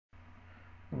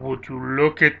Would you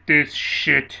look at this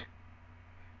shit?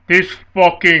 This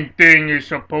fucking thing is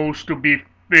supposed to be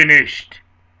finished,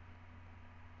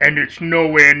 and it's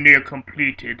nowhere near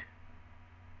completed.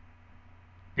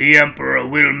 The Emperor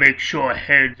will make sure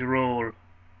heads roll.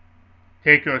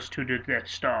 Take us to the Death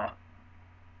Star.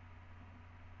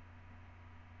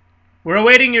 We're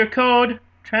awaiting your code.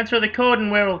 Transfer the code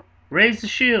and we'll raise the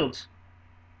shields.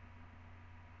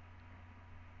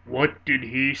 What did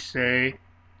he say?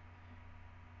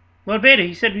 Lord Vader,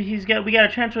 he said we gotta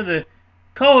transfer the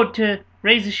code to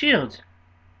raise the shields.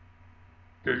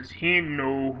 Does he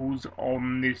know who's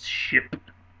on this ship?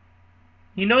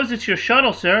 He knows it's your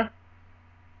shuttle, sir.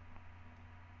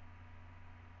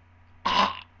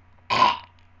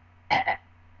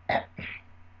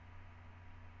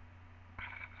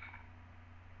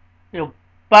 Yo,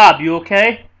 Bob, you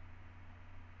okay?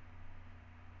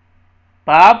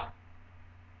 Bob?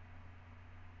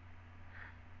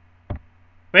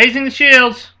 Raising the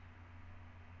shields!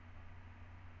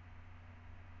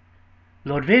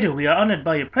 Lord Vader, we are honored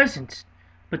by your presence,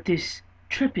 but this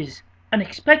trip is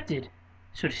unexpected,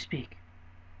 so to speak.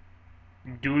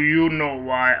 Do you know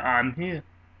why I'm here?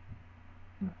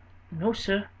 No,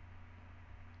 sir.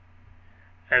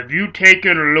 Have you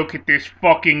taken a look at this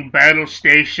fucking battle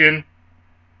station?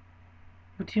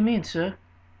 What do you mean, sir?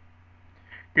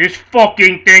 This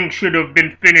fucking thing should have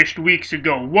been finished weeks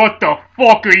ago. What the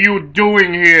fuck are you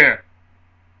doing here?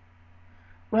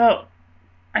 Well,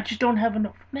 I just don't have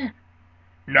enough men.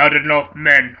 Not enough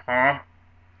men, huh?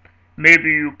 Maybe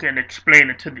you can explain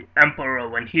it to the Emperor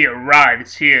when he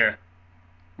arrives here.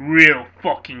 Real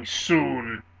fucking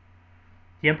soon.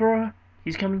 The Emperor?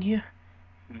 He's coming here?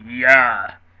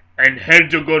 Yeah, and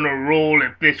heads are gonna roll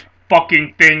if this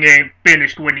fucking thing ain't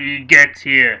finished when he gets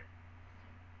here.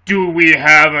 Do we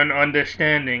have an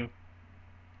understanding?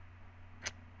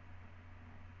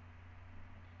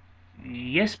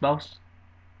 Yes, boss.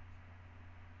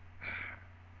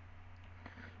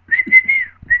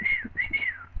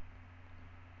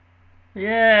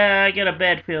 Yeah, I got a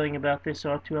bad feeling about this,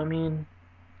 R2. I mean,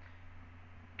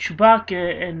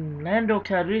 Chewbacca and Lando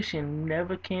Calrissian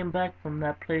never came back from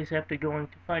that place after going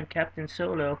to find Captain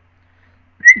Solo.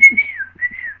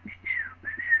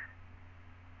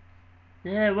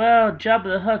 Yeah, well, Jabba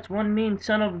the Hutt's one mean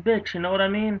son of a bitch, you know what I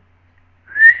mean?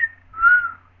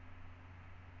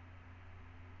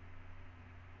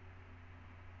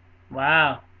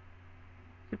 Wow.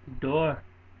 Get the door.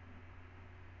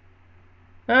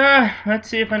 Let's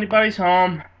see if anybody's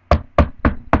home.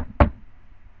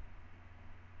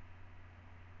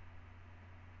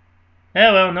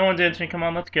 Yeah, well, no one's answering. Come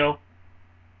on, let's go.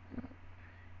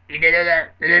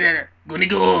 Gonna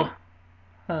go.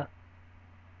 Huh.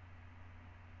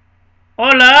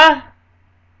 Hola.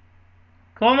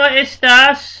 ¿Cómo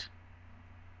estás?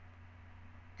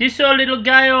 This little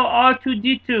guy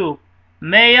R2D2.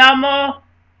 Me llamo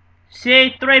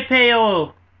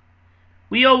C3PO.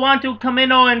 We all want to come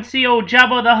in and see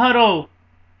Jabba the Hutt.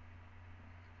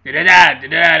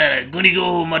 Gonna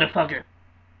go, motherfucker.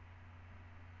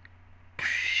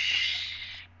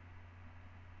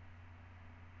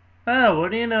 Oh,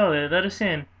 what do you know? They let us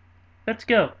in. Let's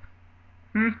go.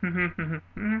 Man,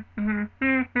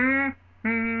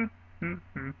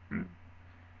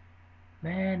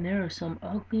 there are some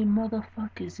ugly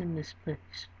motherfuckers in this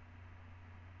place.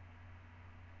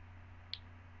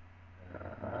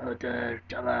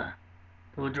 Jabba,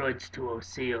 the droids to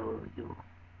see you.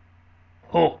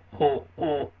 Ho, ho,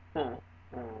 ho, ho,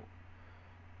 ho.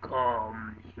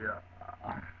 Come here.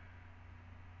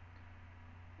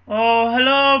 Oh,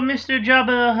 hello, Mr. Jabba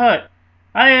the Hutt.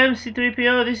 I am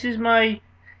C3PO. This is my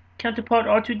counterpart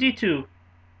R2D2.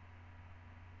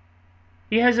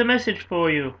 He has a message for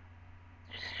you.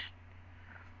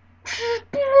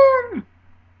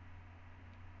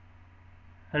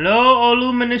 Hello, O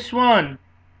luminous one.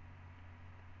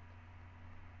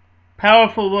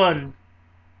 Powerful one.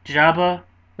 Jabba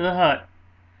the Hutt.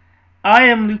 I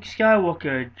am Luke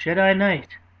Skywalker, Jedi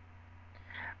Knight.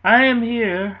 I am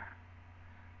here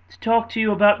to talk to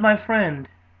you about my friend,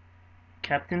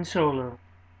 Captain Solo.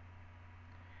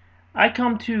 I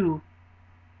come to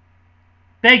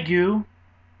beg you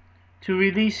to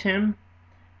release him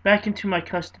back into my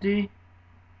custody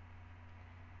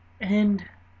and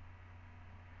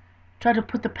try to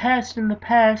put the past in the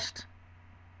past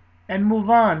and move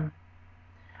on.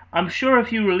 I'm sure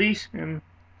if you release him,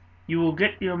 you will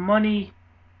get your money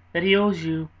that he owes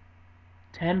you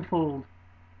tenfold.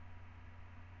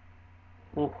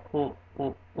 Ho, ho,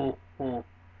 ho, ho, ho.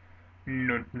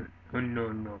 No, no, no,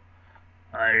 no, no.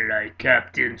 I like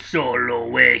Captain Solo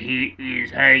where he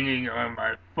is hanging on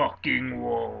my fucking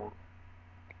wall.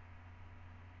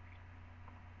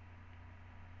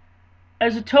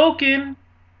 As a token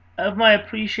of my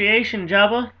appreciation,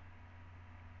 Jabba,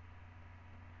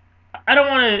 I don't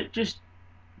want to just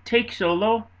take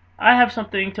solo. I have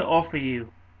something to offer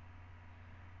you.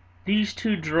 These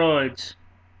two droids.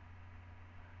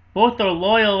 Both are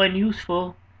loyal and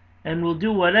useful, and will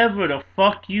do whatever the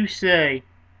fuck you say.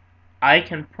 I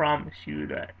can promise you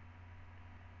that.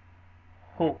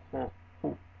 Ho ho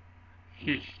ho.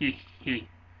 He he he.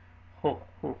 Ho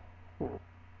ho ho.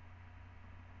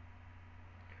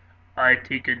 I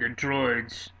take the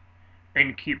droids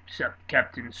and keep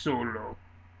Captain Solo.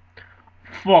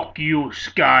 Fuck you,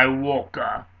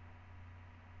 Skywalker.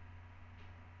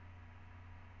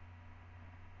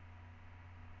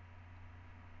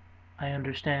 I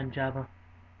understand, Jabba.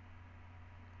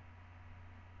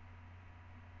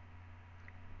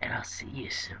 And I'll see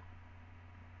you soon.